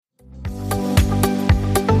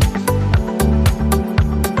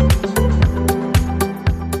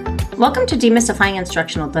Welcome to Demystifying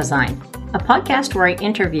Instructional Design, a podcast where I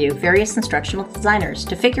interview various instructional designers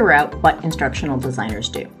to figure out what instructional designers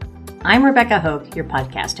do. I'm Rebecca Hogue, your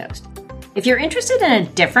podcast host. If you're interested in a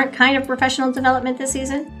different kind of professional development this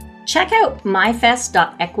season, check out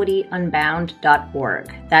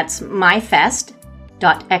myfest.equityunbound.org. That's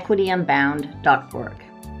myfest.equityunbound.org.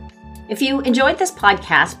 If you enjoyed this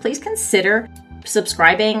podcast, please consider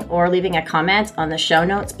subscribing or leaving a comment on the show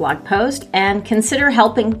notes blog post, and consider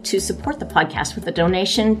helping to support the podcast with a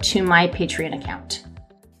donation to my Patreon account.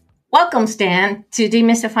 Welcome, Stan, to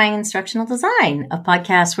Demystifying Instructional Design, a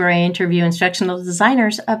podcast where I interview instructional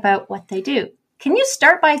designers about what they do. Can you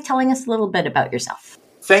start by telling us a little bit about yourself?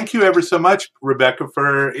 Thank you ever so much, Rebecca,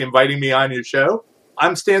 for inviting me on your show.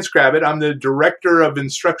 I'm Stan Scrabbit. I'm the Director of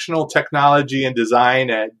Instructional Technology and Design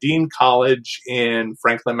at Dean College in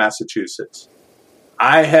Franklin, Massachusetts.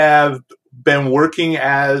 I have been working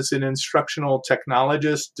as an instructional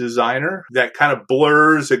technologist designer. That kind of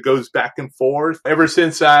blurs, it goes back and forth ever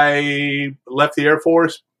since I left the Air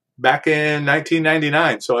Force back in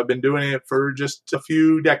 1999. So I've been doing it for just a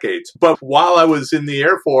few decades. But while I was in the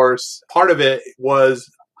Air Force, part of it was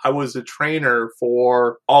I was a trainer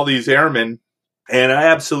for all these airmen. And I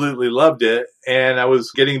absolutely loved it. And I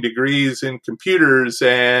was getting degrees in computers,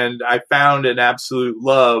 and I found an absolute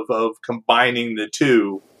love of combining the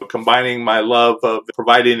two, combining my love of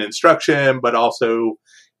providing instruction, but also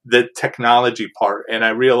the technology part. And I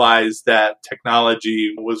realized that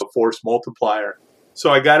technology was a force multiplier.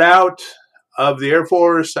 So I got out of the Air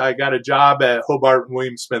Force. I got a job at Hobart and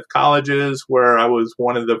William Smith Colleges, where I was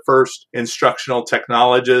one of the first instructional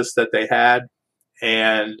technologists that they had.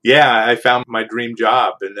 And yeah, I found my dream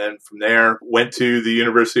job. And then from there, went to the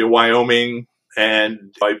University of Wyoming,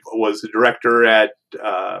 and I was a director at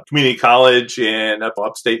community college in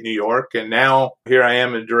upstate New York. And now here I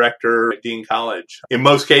am, a director at Dean College. In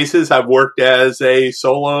most cases, I've worked as a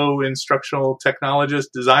solo instructional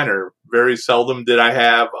technologist designer. Very seldom did I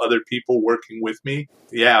have other people working with me.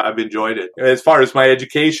 Yeah, I've enjoyed it. As far as my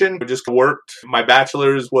education, I just worked. My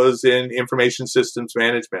bachelor's was in information systems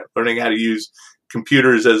management, learning how to use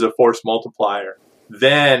computers as a force multiplier.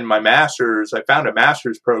 Then my master's, I found a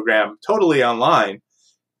master's program totally online,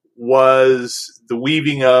 was the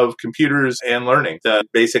weaving of computers and learning,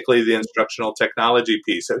 basically the instructional technology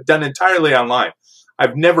piece. I've done entirely online.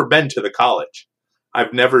 I've never been to the college.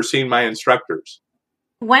 I've never seen my instructors.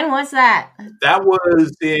 When was that? That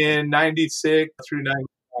was in 96 through 99.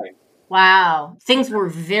 Wow. Things were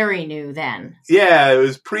very new then. Yeah, it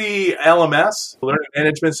was pre-LMS, learning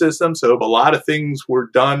management system. So a lot of things were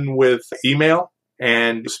done with email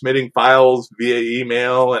and submitting files via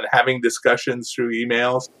email and having discussions through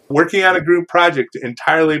emails. Working on a group project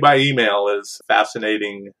entirely by email is a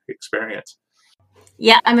fascinating experience.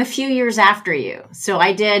 Yeah, I'm a few years after you. So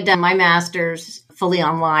I did my master's fully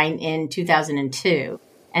online in 2002.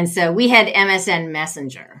 And so we had MSN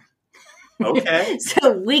Messenger. Okay.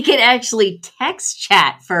 So we could actually text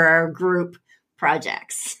chat for our group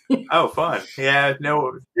projects. Oh, fun. Yeah,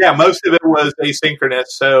 most of it was asynchronous.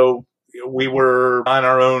 So we were on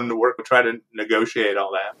our own to work to try to negotiate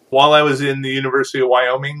all that. While I was in the University of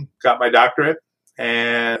Wyoming, got my doctorate,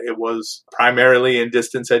 and it was primarily in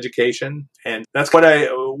distance education. And that's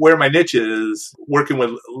where my niche is, working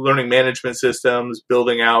with learning management systems,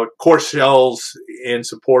 building out course shells in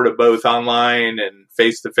support of both online and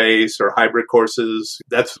face-to-face or hybrid courses.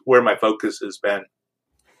 That's where my focus has been.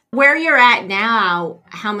 Where you're at now,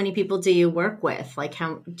 how many people do you work with?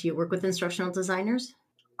 How do you work with instructional designers?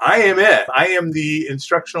 I am it. I am the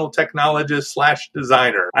instructional technologist /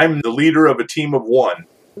 designer. I'm the leader of a team of one.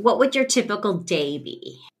 What would your typical day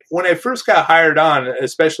be? When I first got hired on,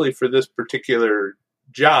 especially for this particular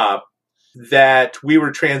job, that we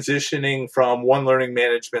were transitioning from one learning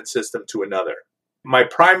management system to another. My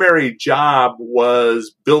primary job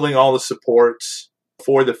was building all the supports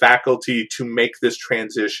for the faculty to make this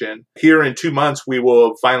transition. Here in 2 months, we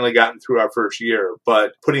will have finally gotten through our first year,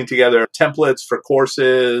 but putting together templates for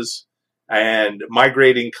courses and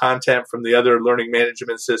migrating content from the other learning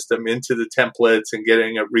management system into the templates and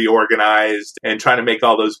getting it reorganized and trying to make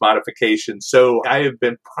all those modifications. So I have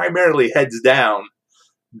been primarily heads down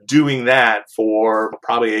doing that for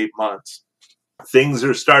probably 8 months. Things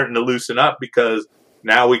are starting to loosen up because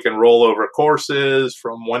now we can roll over courses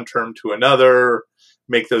from one term to another,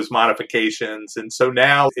 make those modifications. And so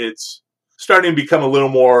now it's starting to become a little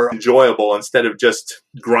more enjoyable instead of just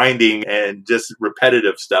grinding and just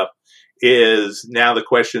repetitive stuff. Is now the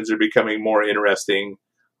questions are becoming more interesting.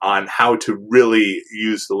 on how to really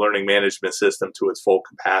use the learning management system to its full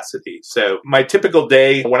capacity. So my typical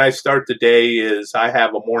day, when I start the day, is I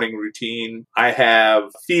have a morning routine. I have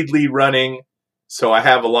Feedly running. So I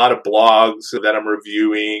have a lot of blogs that I'm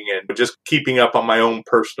reviewing and just keeping up on my own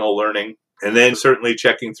personal learning. And then certainly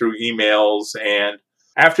checking through emails. And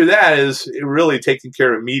after that is really taking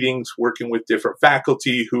care of meetings, working with different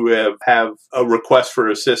faculty who have a request for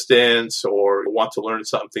assistance or want to learn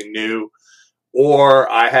something new. Or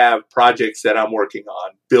I have projects that I'm working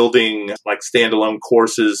on, building like standalone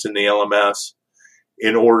courses in the LMS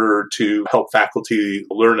in order to help faculty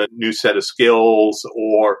learn a new set of skills,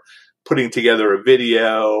 or putting together a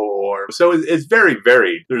video. So it's very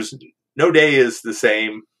varied. There's no day is the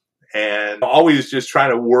same, and always just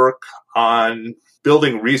trying to work on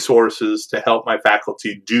building resources to help my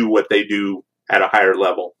faculty do what they do at a higher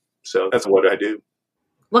level. So that's what I do.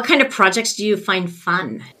 What kind of projects do you find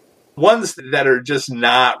fun? Ones that are just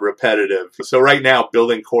not repetitive. So right now,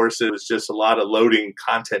 building courses is just a lot of loading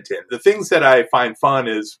content in. The things that I find fun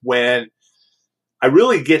is when I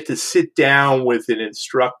really get to sit down with an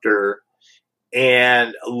instructor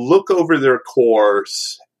and look over their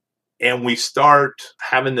course, and we start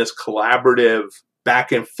having this collaborative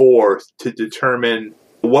back and forth to determine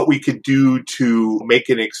what we could do to make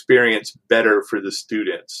an experience better for the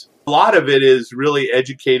students. A lot of it is really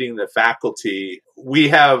educating the faculty. We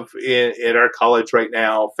have in our college right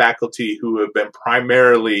now faculty who have been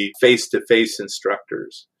primarily face-to-face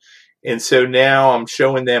instructors. And so now I'm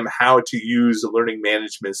showing them how to use the learning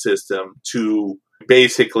management system to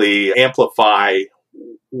basically amplify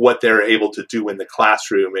what they're able to do in the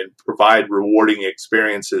classroom and provide rewarding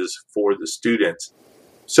experiences for the students.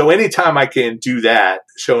 So anytime I can do that,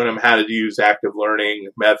 showing them how to use active learning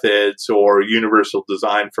methods or universal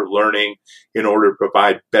design for learning in order to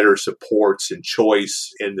provide better supports and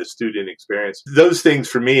choice in the student experience, those things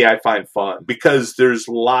for me I find fun because there's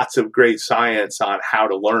lots of great science on how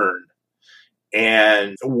to learn.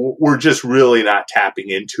 And we're just really not tapping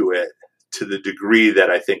into it to the degree that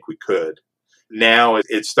I think we could. Now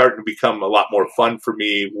it's starting to become a lot more fun for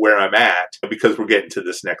me where I'm at because we're getting to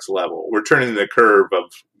this next level. We're turning the curve of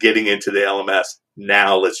getting into the LMS.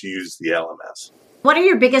 Now let's use the LMS. What are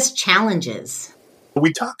your biggest challenges?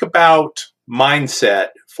 We talk about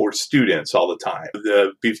mindset for students all the time,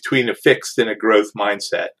 between a fixed and a growth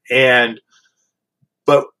mindset.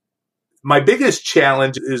 But my biggest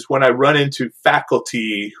challenge is when I run into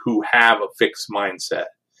faculty who have a fixed mindset.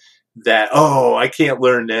 That, I can't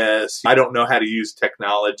learn this. I don't know how to use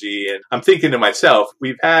technology. And I'm thinking to myself,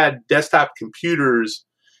 we've had desktop computers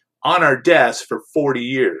on our desks for 40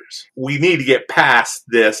 years. We need to get past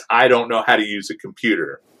this. I don't know how to use a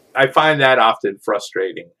computer. I find that often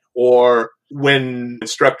frustrating. Or when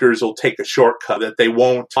instructors will take a shortcut that they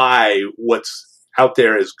won't buy what's out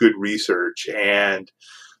there as good research. And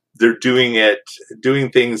they're doing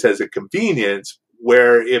things as a convenience,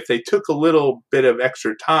 where if they took a little bit of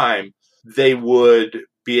extra time, they would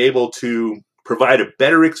be able to provide a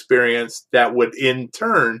better experience that would in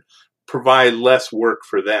turn provide less work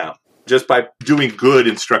for them just by doing good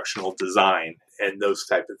instructional design and those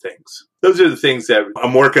type of things. Those are the things that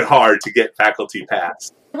I'm working hard to get faculty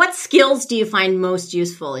past. What skills do you find most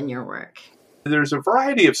useful in your work? There's a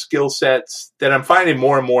variety of skill sets that I'm finding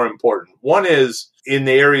more and more important. One is in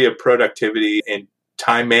the area of productivity and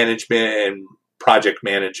time management and project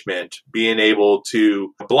management, being able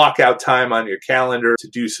to block out time on your calendar to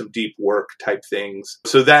do some deep work type things.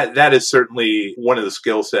 So that is certainly one of the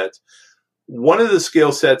skill sets. One of the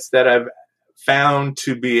skill sets that I've found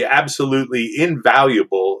to be absolutely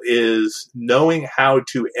invaluable is knowing how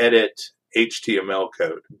to edit HTML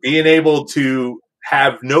code. Being able to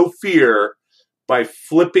have no fear by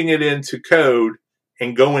flipping it into code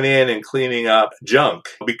and going in and cleaning up junk.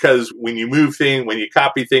 Because when you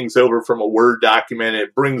copy things over from a Word document,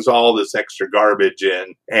 it brings all this extra garbage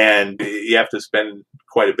in, and you have to spend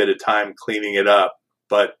quite a bit of time cleaning it up.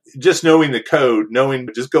 But just knowing the code,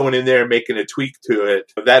 just going in there and making a tweak to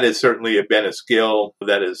it, that has certainly been a skill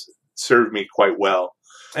that has served me quite well.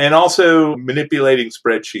 And also manipulating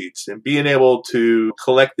spreadsheets and being able to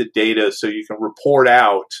collect the data so you can report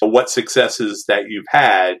out what successes that you've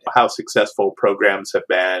had, how successful programs have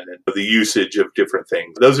been, and the usage of different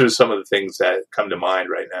things. Those are some of the things that come to mind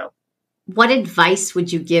right now. What advice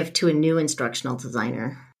would you give to a new instructional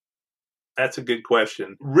designer? That's a good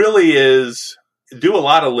question. Really is do a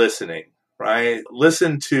lot of listening, right?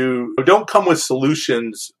 Don't come with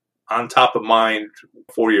solutions on top of mind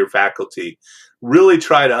for your faculty. Really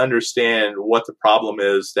try to understand what the problem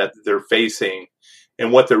is that they're facing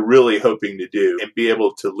and what they're really hoping to do, and be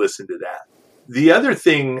able to listen to that. The other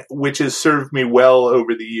thing which has served me well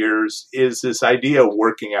over the years is this idea of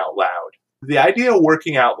working out loud. The idea of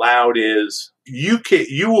working out loud is you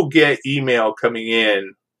will get email coming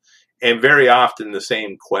in, and very often the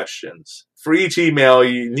same questions. For each email,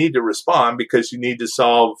 you need to respond because you need to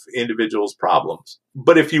solve individuals' problems.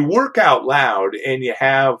 But if you work out loud and you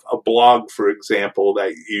have a blog, for example,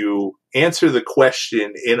 that you answer the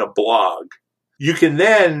question in a blog, you can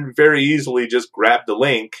then very easily just grab the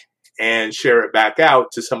link and share it back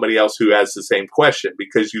out to somebody else who has the same question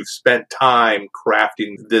because you've spent time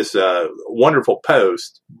crafting this wonderful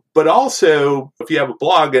post. But also, if you have a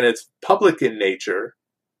blog and it's public in nature,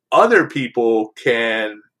 other people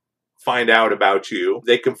can find out about you.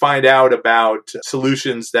 They can find out about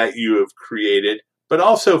solutions that you have created, but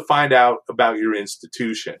also find out about your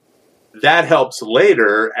institution. That helps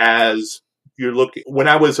later as you're looking. When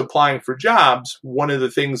I was applying for jobs, one of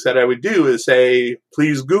the things that I would do is say,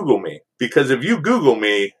 please Google me. Because if you Google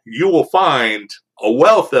me, you will find a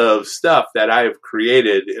wealth of stuff that I have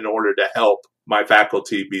created in order to help my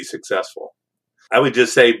faculty be successful. I would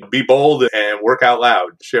just say, be bold and work out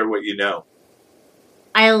loud. Share what you know.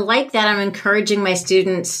 I like that I'm encouraging my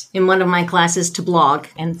students in one of my classes to blog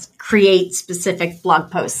and create specific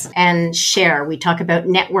blog posts and share. We talk about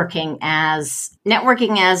networking as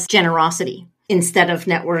generosity instead of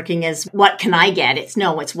networking as what can I get? It's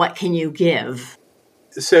what can you give?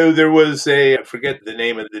 So there was I forget the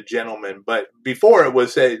name of the gentleman, but before it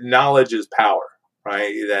was knowledge is power,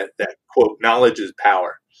 right? That quote, knowledge is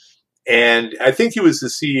power. And I think he was the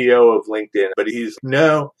CEO of LinkedIn, but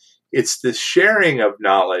it's the sharing of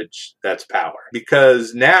knowledge that's power.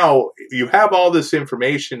 Because now you have all this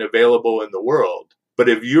information available in the world, but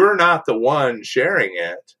if you're not the one sharing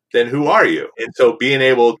it, then who are you? And so being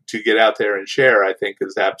able to get out there and share, I think,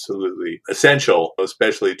 is absolutely essential,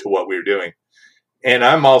 especially to what we're doing. And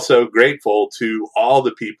I'm also grateful to all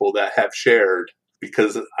the people that have shared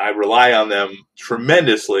because I rely on them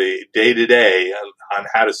tremendously day to day on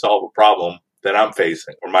how to solve a problem that I'm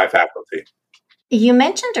facing or my faculty. You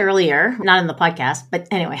mentioned earlier, not in the podcast, but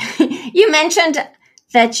anyway, you mentioned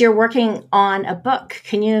that you're working on a book.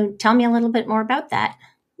 Can you tell me a little bit more about that?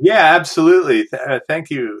 Yeah, absolutely. Thank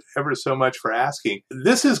you ever so much for asking.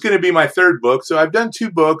 This is going to be my third book. So I've done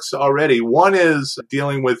 2 books already. One is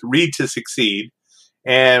dealing with Read to Succeed.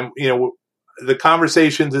 And, the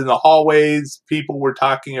conversations in the hallways, people were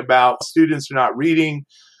talking about students are not reading.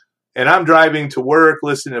 And I'm driving to work,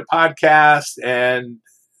 listening to podcasts, and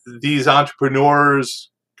these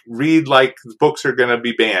entrepreneurs read like books are going to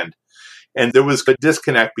be banned. And there was a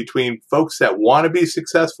disconnect between folks that want to be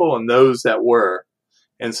successful and those that were.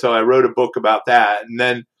 And so I wrote a book about that. And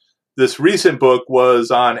then this recent book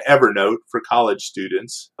was on Evernote for college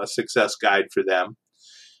students, a success guide for them.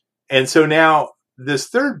 And so now this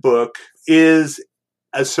third book is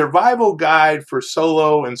a survival guide for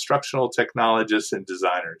solo instructional technologists and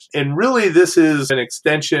designers. And really, this is an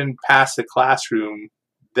extension past the classroom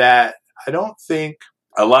that I don't think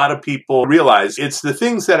a lot of people realize. It's the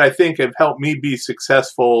things that I think have helped me be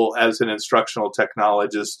successful as an instructional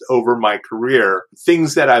technologist over my career,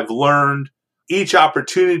 things that I've learned. Each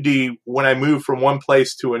opportunity, when I moved from one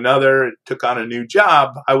place to another, took on a new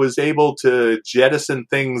job, I was able to jettison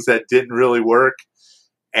things that didn't really work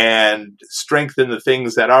and strengthen the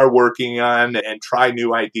things that are working on and try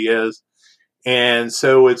new ideas. And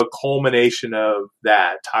so it's a culmination of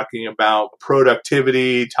that, talking about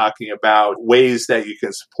productivity, talking about ways that you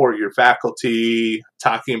can support your faculty,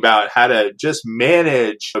 talking about how to just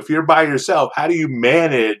manage. If you're by yourself, how do you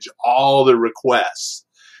manage all the requests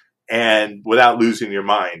and without losing your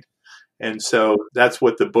mind? And so that's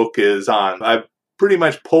what the book is on. I've pretty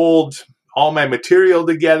much pulled all my material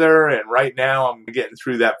together, and right now I'm getting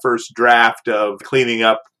through that first draft of cleaning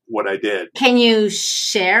up what I did. Can you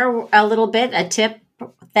share a little bit, a tip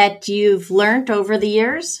that you've learned over the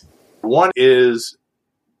years? One is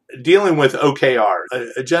dealing with OKR.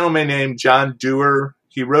 A gentleman named John Dewar,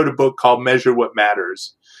 he wrote a book called Measure What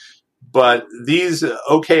Matters. But these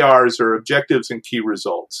OKRs are objectives and key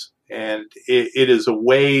results. And it is a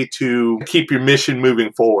way to keep your mission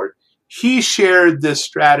moving forward. He shared this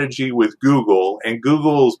strategy with Google, and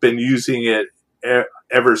Google's been using it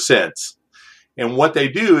ever since. And what they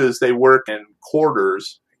do is they work in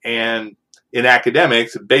quarters, and in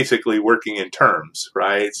academics, basically working in terms,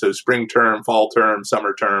 right? So spring term, fall term,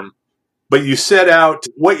 summer term. But you set out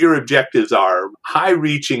what your objectives are,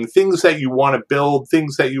 high-reaching, things that you want to build,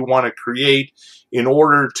 things that you want to create in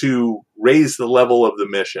order to raise the level of the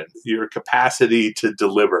mission, your capacity to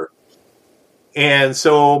deliver. And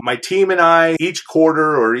so my team and I, each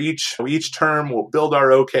quarter or each term, will build our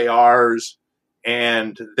OKRs,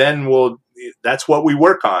 and then we'll that's what we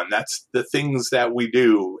work on. That's the things that we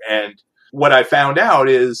do. And what I found out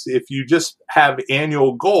is if you just have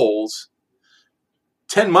annual goals,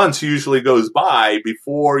 10 months usually goes by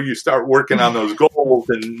before you start working on those goals.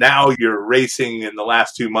 And now you're racing in the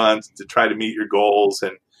last 2 months to try to meet your goals.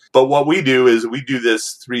 But what we do is we do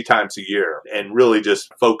this 3 times a year and really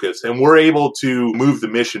just focus. And we're able to move the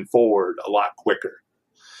mission forward a lot quicker.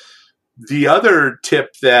 The other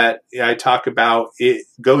tip that I talk about, it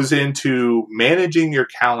goes into managing your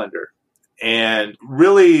calendar. And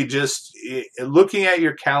really just looking at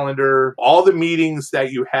your calendar, all the meetings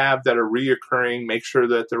that you have that are reoccurring, make sure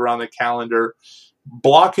that they're on the calendar,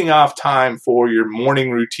 blocking off time for your morning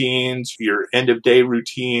routines, your end of day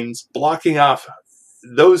routines, blocking off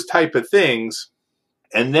those type of things.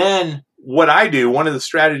 And then what I do, one of the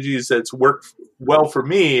strategies that's worked well for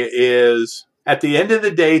me is at the end of the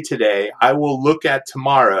day today, I will look at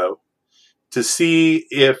tomorrow to see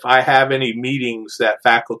if I have any meetings that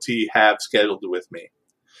faculty have scheduled with me.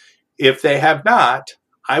 If they have not,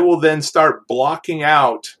 I will then start blocking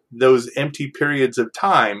out those empty periods of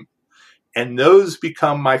time, and those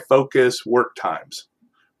become my focus work times,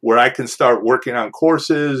 where I can start working on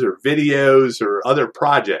courses or videos or other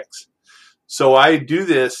projects. So I do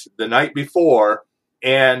this the night before,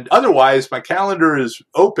 and otherwise my calendar is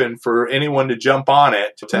open for anyone to jump on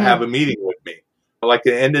it to have a meeting with me. Like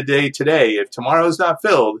the end of the day today, if tomorrow's not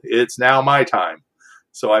filled, it's now my time.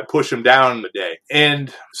 So I push them down the day.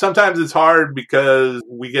 And sometimes it's hard because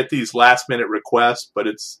we get these last minute requests, but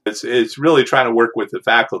it's really trying to work with the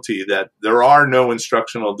faculty that there are no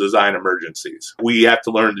instructional design emergencies. We have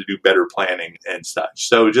to learn to do better planning and such.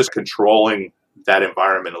 So just controlling that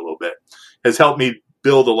environment a little bit has helped me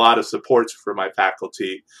build a lot of supports for my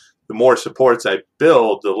faculty. The more supports I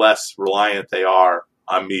build, the less reliant they are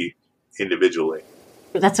on me individually.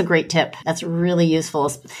 That's a great tip. That's really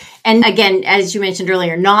useful. And again, as you mentioned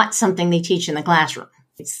earlier, not something they teach in the classroom.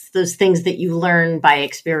 It's those things that you learn by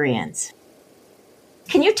experience.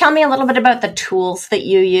 Can you tell me a little bit about the tools that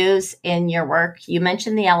you use in your work? You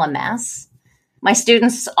mentioned the LMS. My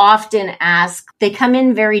students often ask, they come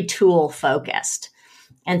in very tool focused.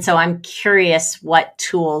 And so I'm curious what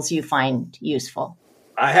tools you find useful.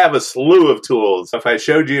 I have a slew of tools. If I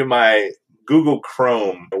showed you my Google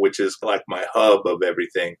Chrome, which is like my hub of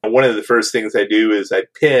everything, one of the first things I do is I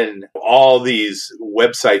pin all these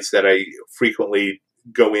websites that I frequently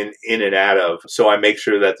go in and out of. So I make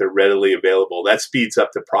sure that they're readily available. That speeds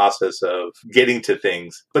up the process of getting to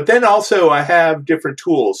things. But then also I have different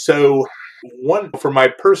tools. So one for my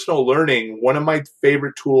personal learning, one of my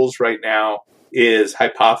favorite tools right now is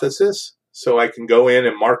Hypothesis. So I can go in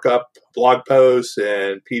and mark up blog posts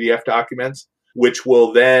and PDF documents, which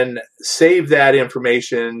will then save that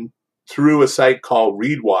information through a site called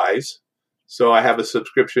Readwise. So I have a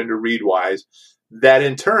subscription to Readwise that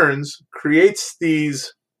in turns creates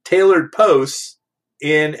these tailored posts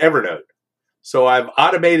in Evernote. So I've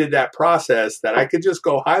automated that process that I could just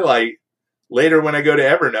go highlight. Later when I go to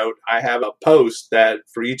Evernote, I have a post that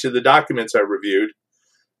for each of the documents I reviewed,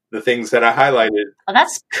 the things that I highlighted. Oh,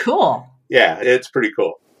 that's cool. Yeah, it's pretty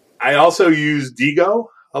cool. I also use Diigo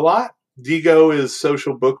a lot. Diigo is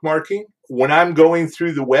social bookmarking. When I'm going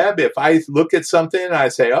through the web, if I look at something and I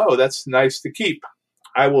say, oh, that's nice to keep,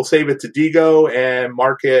 I will save it to Diigo and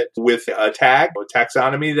mark it with a tag, a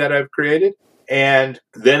taxonomy that I've created. And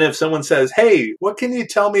then if someone says, hey, what can you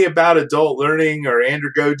tell me about adult learning or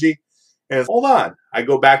andragogy? And hold on, I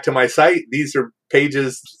go back to my site. These are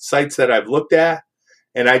sites that I've looked at,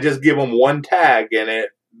 and I just give them one tag, and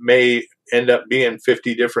it may end up being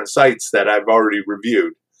 50 different sites that I've already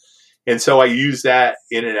reviewed. And so I use that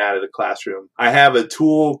in and out of the classroom. I have a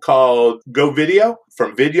tool called GoVideo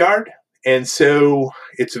from Vidyard. And so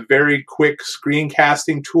it's a very quick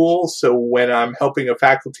screencasting tool. So when I'm helping a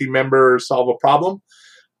faculty member solve a problem,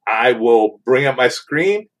 I will bring up my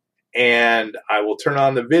screen and I will turn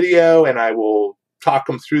on the video and I will talk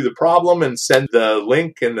them through the problem and send the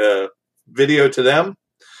link and the video to them.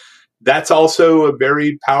 That's also a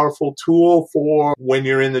very powerful tool for when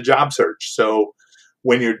you're in the job search. So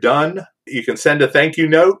when you're done, you can send a thank you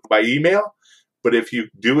note by email. But if you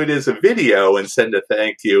do it as a video and send a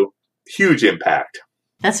thank you, huge impact.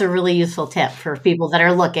 That's a really useful tip for people that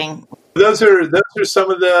are looking. Those are some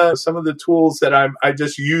of the tools that I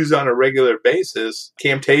just use on a regular basis.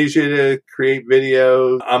 Camtasia to create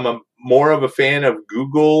videos. I'm more of a fan of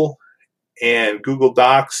Google and Google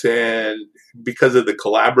Docs, and because of the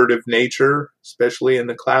collaborative nature, especially in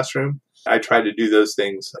the classroom, I try to do those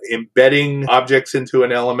things. Embedding objects into an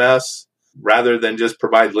LMS rather than just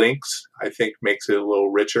provide links, I think makes it a little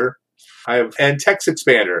richer. And Text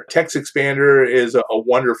Expander. Text Expander is a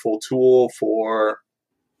wonderful tool for...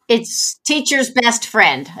 It's teacher's best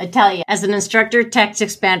friend, I tell you. As an instructor, Text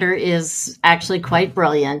Expander is actually quite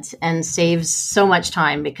brilliant and saves so much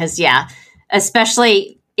time because,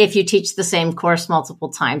 especially if you teach the same course multiple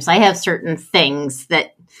times. I have certain things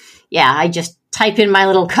that, I just type in my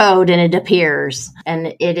little code and it appears.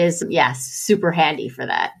 And it is, super handy for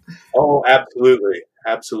that. Oh, absolutely.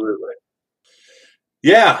 Absolutely.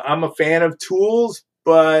 Yeah, I'm a fan of tools,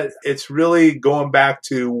 but it's really going back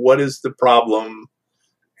to what is the problem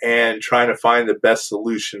and trying to find the best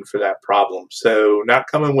solution for that problem. So not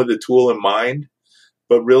coming with a tool in mind,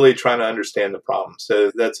 but really trying to understand the problem.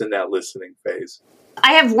 So that's in that listening phase.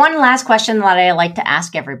 I have one last question that I like to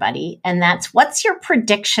ask everybody, and that's, what's your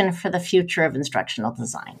prediction for the future of instructional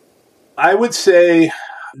design? I would say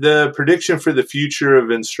the prediction for the future of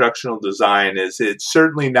instructional design is it's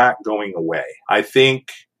certainly not going away. I think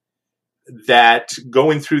that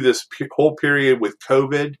going through this whole period with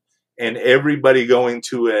COVID, and everybody going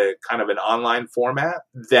to a kind of an online format,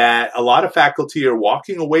 that a lot of faculty are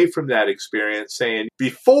walking away from that experience saying,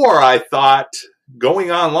 before I thought going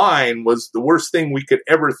online was the worst thing we could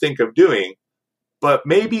ever think of doing, but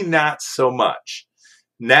maybe not so much.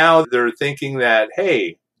 Now they're thinking that,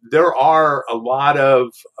 hey, there are a lot of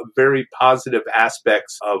very positive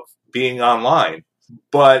aspects of being online.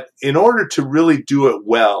 But in order to really do it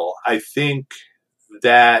well, I think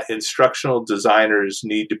that instructional designers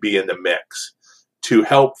need to be in the mix to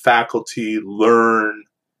help faculty learn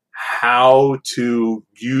how to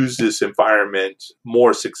use this environment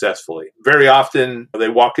more successfully. Very often they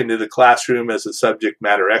walk into the classroom as a subject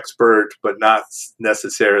matter expert, but not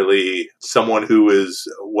necessarily someone who is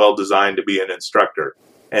well designed to be an instructor.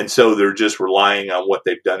 And so they're just relying on what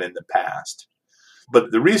they've done in the past.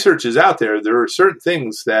 But the research is out there. There are certain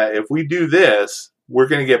things that if we do this, we're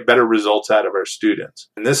going to get better results out of our students.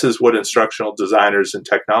 And this is what instructional designers and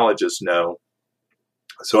technologists know.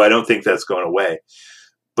 So I don't think that's going away.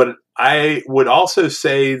 But I would also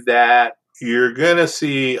say that you're going to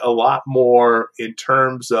see a lot more in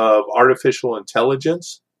terms of artificial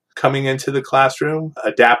intelligence coming into the classroom,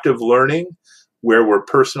 adaptive learning, where we're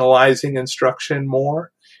personalizing instruction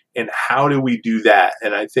more. And how do we do that?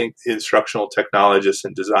 And I think instructional technologists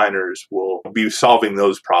and designers will be solving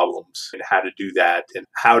those problems and how to do that and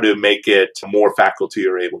how to make it more faculty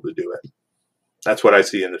are able to do it. That's what I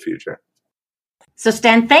see in the future. So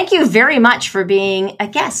Stan, thank you very much for being a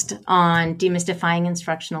guest on Demystifying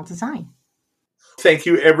Instructional Design. Thank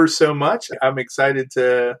you ever so much. I'm excited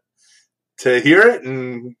to hear it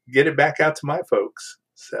and get it back out to my folks.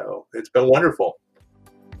 So it's been wonderful.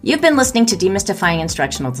 You've been listening to Demystifying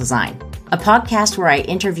Instructional Design, a podcast where I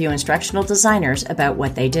interview instructional designers about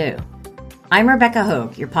what they do. I'm Rebecca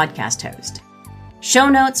Hogue, your podcast host. Show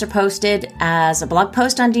notes are posted as a blog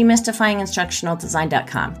post on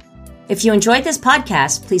demystifyinginstructionaldesign.com. If you enjoyed this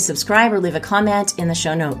podcast, please subscribe or leave a comment in the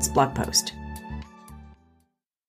show notes blog post.